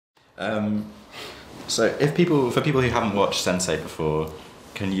So, for people who haven't watched Sense8 before,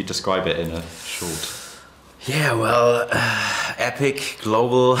 can you describe it in a short? Yeah, well, epic,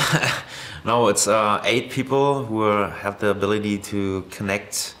 global. No, it's 8 people who have the ability to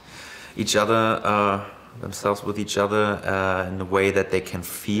connect each other, themselves with each other in a way that they can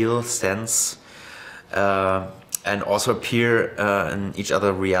feel, sense, and also appear in each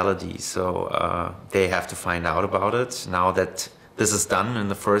other's reality. So they have to find out about it. Now that this is done in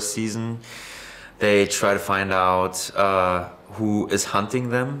the first season, they try to find out who is hunting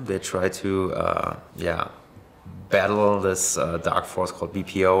them. They try to, battle this dark force called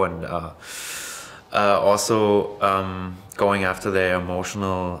BPO, and also going after their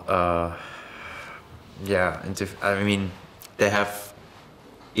emotional, they have,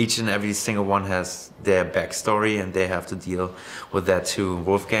 each and every single one has their backstory and they have to deal with that too.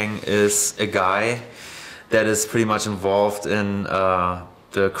 Wolfgang is a guy that is pretty much involved in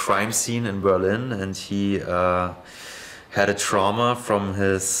the crime scene in Berlin, and he had a trauma from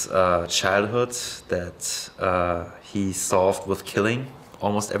his childhood that he solved with killing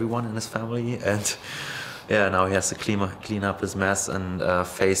almost everyone in his family, and yeah, now he has to clean up his mess and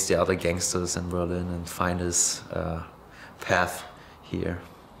face the other gangsters in Berlin and find his path here.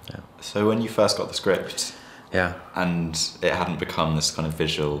 Yeah. So when you first got the script, yeah, and it hadn't become this kind of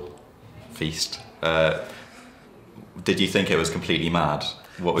visual feast, did you think it was completely mad?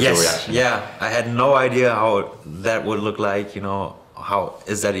 What was your reaction? Yeah, I had no idea how that would look like, you know, how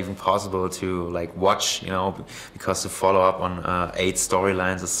is that even possible to like watch, you know, because to follow up on 8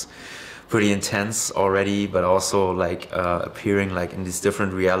 storylines is pretty intense already, but also like appearing like in these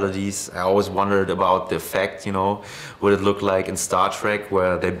different realities. I always wondered about the effect, you know, would it look like in Star Trek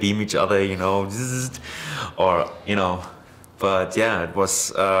where they beam each other, you know, or, you know, but yeah, it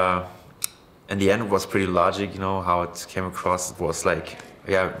was, in the end it was pretty logic, you know, how it came across. It was like,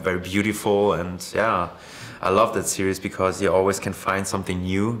 yeah, very beautiful, and yeah, I love that series because you always can find something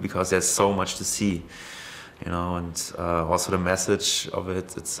new because there's so much to see, you know, and also the message of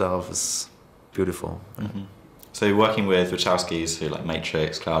it itself is beautiful. Mm-hmm. So working with Wachowskis, who like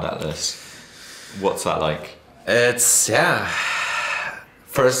Matrix, Cloud Atlas, what's that like? It's, yeah,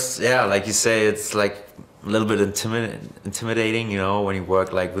 first, yeah, like you say, it's like a little bit intimidating, you know, when you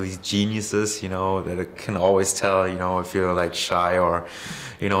work like with these geniuses, you know, that it can always tell, you know, if you're like shy or,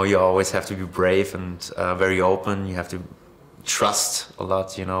 you know, you always have to be brave and very open. You have to trust a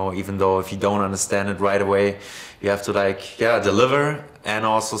lot, you know, even though if you don't understand it right away, you have to like, yeah, deliver and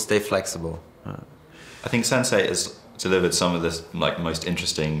also stay flexible. I think Sense8 has delivered some of the like most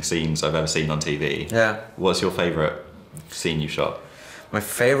interesting scenes I've ever seen on TV. Yeah. What's your favorite scene you shot? My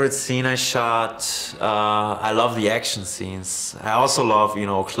favorite scene I shot, I love the action scenes. I also love, you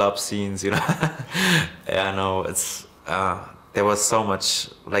know, club scenes, you know. Yeah, I know, it's, there was so much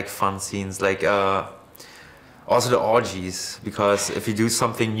like fun scenes, like also the orgies, because if you do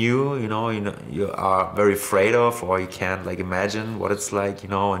something new, you know, you are very afraid of, or you can't like imagine what it's like, you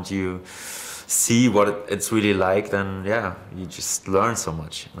know, and you see what it's really like, then yeah, you just learn so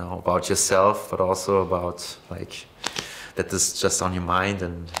much, you know, about yourself, but also about like, that this is just on your mind,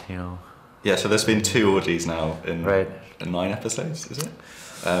 and you know. Yeah, so there's been 2 orgies now in, right. in 9 episodes, is it?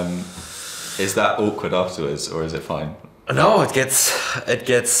 Is that awkward afterwards, or is it fine? No, it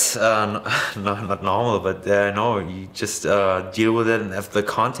gets not normal, but no, you just deal with it, and if the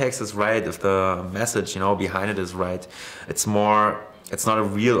context is right, if the message, you know, behind it is right, it's not a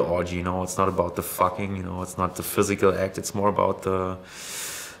real orgy, you know, it's not about the fucking, you know, it's not the physical act, it's more about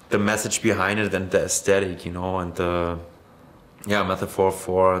the message behind it and the aesthetic, you know, and the metaphor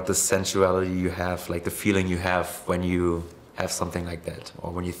for the sensuality you have, like the feeling you have when you have something like that,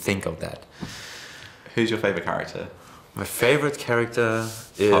 or when you think of that. Who's your favorite character? My favorite character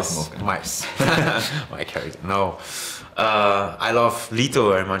is Max. My character, no. I love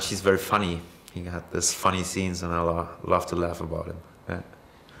Lito very much, he's very funny. He had these funny scenes and I love to laugh about him. Yeah.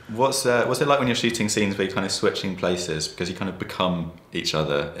 What's it like when you're shooting scenes where you're kind of switching places, because you kind of become each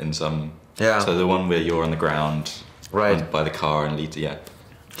other in some... Yeah. So the one where you're on the ground, right, by the car, and Lito, yeah.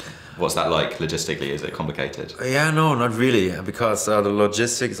 What's that like logistically? Is it complicated? Yeah, no, not really, because the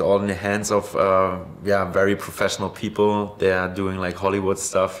logistics are all in the hands of very professional people. They are doing like Hollywood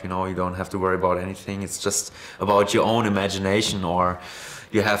stuff, you know, you don't have to worry about anything. It's just about your own imagination, or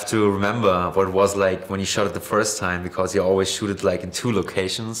you have to remember what it was like when you shot it the first time, because you always shoot it like in 2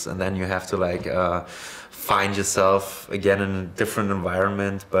 locations, and then you have to like find yourself again in a different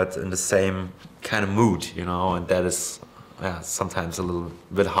environment, but in the same kind of mood, you know, and that is sometimes a little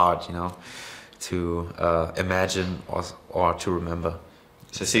bit hard, you know, to imagine or to remember.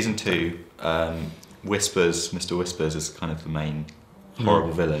 So season 2, Whispers, Mr. Whispers is kind of the main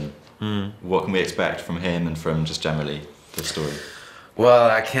horrible villain. What can we expect from him and from just generally the story?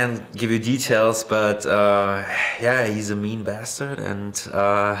 Well, I can't give you details, but yeah, he's a mean bastard, and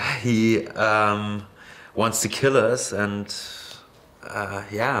he wants to kill us, and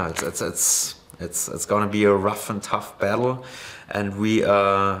yeah, it's gonna be a rough and tough battle, and we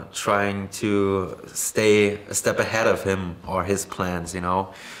are trying to stay a step ahead of him or his plans, you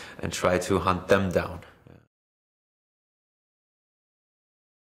know, and try to hunt them down.